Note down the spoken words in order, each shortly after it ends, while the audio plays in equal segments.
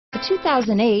The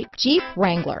 2008 Jeep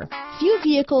Wrangler. Few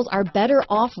vehicles are better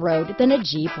off-road than a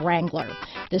Jeep Wrangler.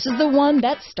 This is the one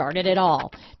that started it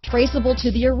all. Traceable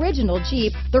to the original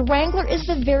Jeep, the Wrangler is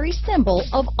the very symbol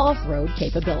of off-road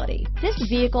capability. This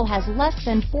vehicle has less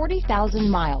than 40,000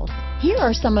 miles. Here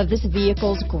are some of this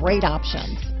vehicle's great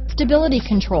options: stability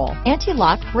control,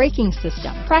 anti-lock braking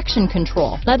system, traction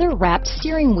control, leather-wrapped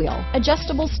steering wheel,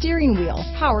 adjustable steering wheel,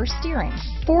 power steering,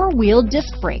 four-wheel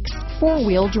disc brakes,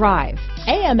 four-wheel drive,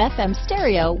 AM/FM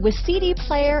stereo with CD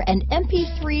player and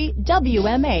MP3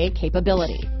 WMA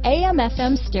capability,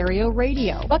 AM/FM stereo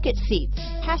radio, bucket seats,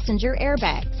 passenger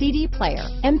airbag, CD player,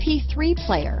 MP3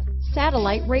 player,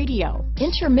 satellite radio,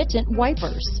 intermittent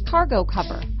wipers, cargo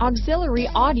cover, auxiliary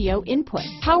audio input,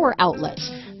 power outlets.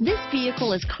 This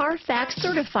vehicle is CARFAX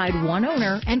certified one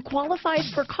owner and qualifies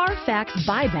for CARFAX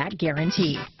buyback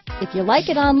guarantee. If you like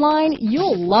it online,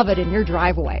 you'll love it in your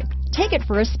driveway. Take it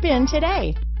for a spin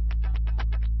today.